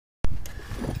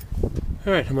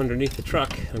Alright, I'm underneath the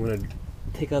truck. I'm going to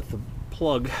take out the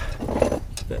plug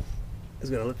that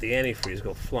is going to let the antifreeze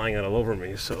go flying out all over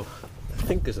me, so I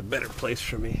think there's a better place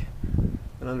for me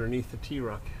than underneath the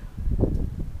T-Rock.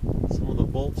 Some of the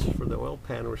bolts for the oil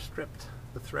pan were stripped,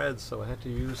 the threads, so I had to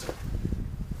use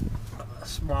a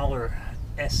smaller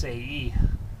SAE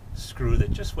screw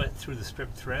that just went through the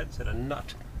stripped threads and a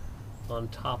nut on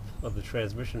top of the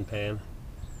transmission pan.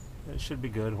 It should be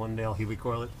good. One day I'll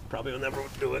helicoil it. Probably will never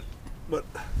do it, but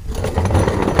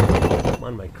I'm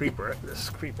on my creeper. This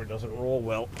creeper doesn't roll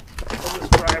well on this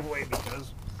driveway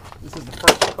because this is the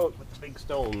first coat with the big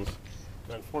stones.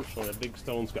 And unfortunately, the big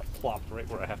stones got plopped right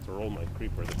where I have to roll my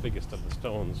creeper, the biggest of the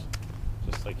stones,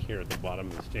 just like here at the bottom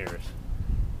of the stairs.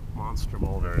 Monster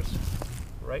boulders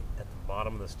right at the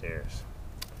bottom of the stairs.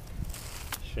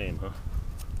 Shame, huh?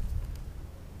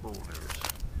 Boulders.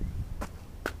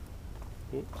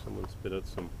 Oops, someone spit out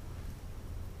some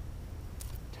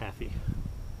taffy.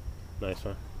 Nice,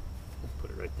 huh? Let's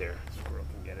put it right there. Squirrel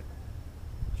can get it.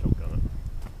 Choke on it.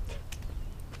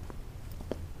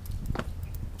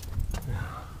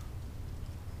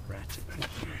 Ratchet right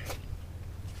there.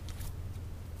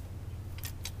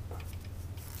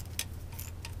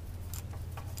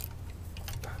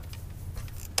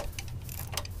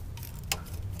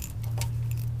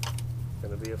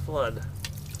 Gonna be a flood.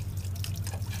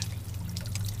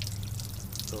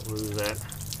 Don't lose that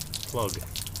plug.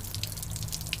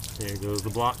 There goes the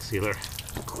block sealer.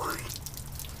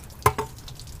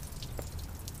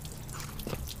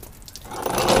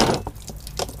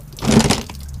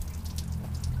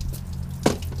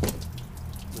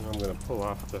 Now I'm going to pull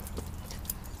off the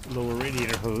lower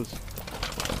radiator hose.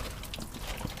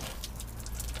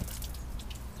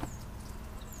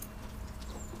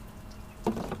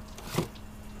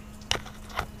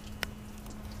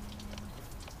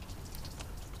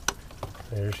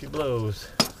 There she blows.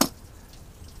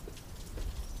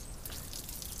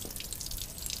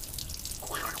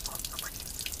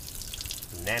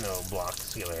 Nano block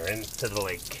sealer into the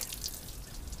lake.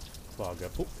 Clog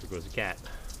up. Oh, there goes a cat.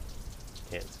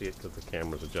 Can't see it because the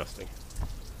camera's adjusting.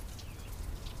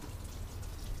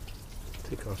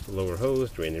 Take off the lower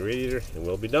hose, drain the radiator, and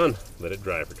we'll be done. Let it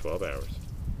dry for 12 hours.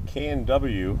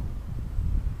 K&W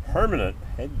permanent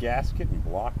head gasket and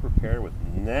block repair with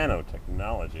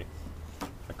nanotechnology.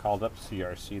 I called up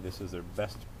CRC. This is their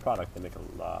best product. They make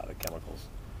a lot of chemicals.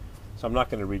 So I'm not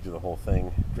going to read you the whole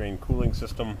thing. Drain cooling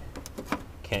system.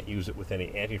 Can't use it with any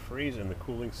antifreeze in the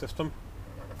cooling system.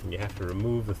 And you have to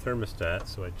remove the thermostat.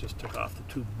 So I just took off the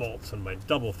 2 bolts on my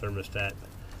double thermostat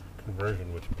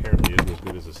conversion, which apparently isn't as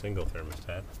good as a single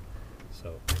thermostat.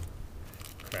 So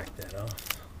crack that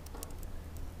off.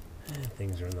 And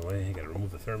things are in the way. You got to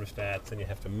remove the thermostats. Then you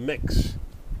have to mix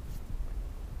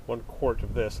 1 quart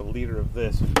of this, a liter of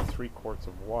this, with 3 quarts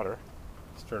of water.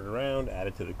 Stir it around, add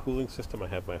it to the cooling system. I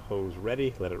have my hose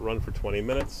ready. Let it run for 20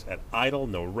 minutes. At idle,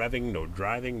 no revving, no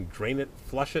driving. Drain it,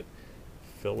 flush it,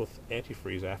 fill with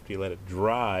antifreeze after you let it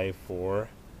dry for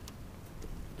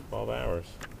 12 hours.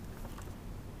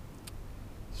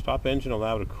 Stop engine,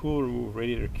 allow to cool, remove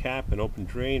radiator cap and open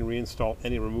drain, reinstall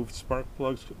any removed spark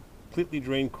plugs, completely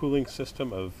drain cooling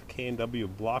system of K&W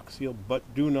block seal, but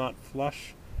do not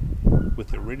flush. With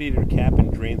the radiator cap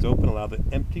and drains open, allow the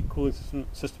empty cooling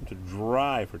system to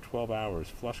dry for 12 hours.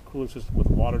 Flush cooling system with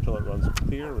water till it runs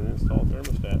clear and install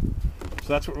thermostat. So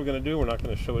that's what we're going to do. We're not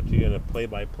going to show it to you in a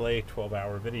play-by-play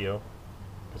 12-hour video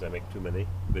because I make too many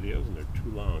videos and they're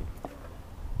too long.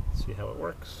 Let's see how it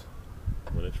works.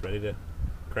 When it's ready to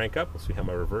crank up, we'll see how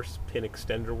my reverse pin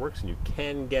extender works, and you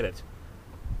can get it.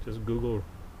 Just Google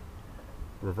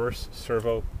reverse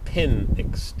servo pin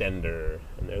extender,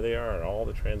 and there they are, all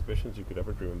the transmissions you could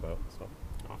ever dream about. So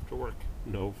off to work.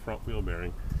 No front wheel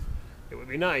bearing. It would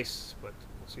be nice, but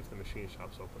we'll see if the machine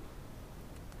shop's open.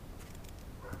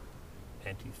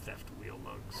 Anti-theft wheel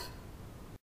lugs.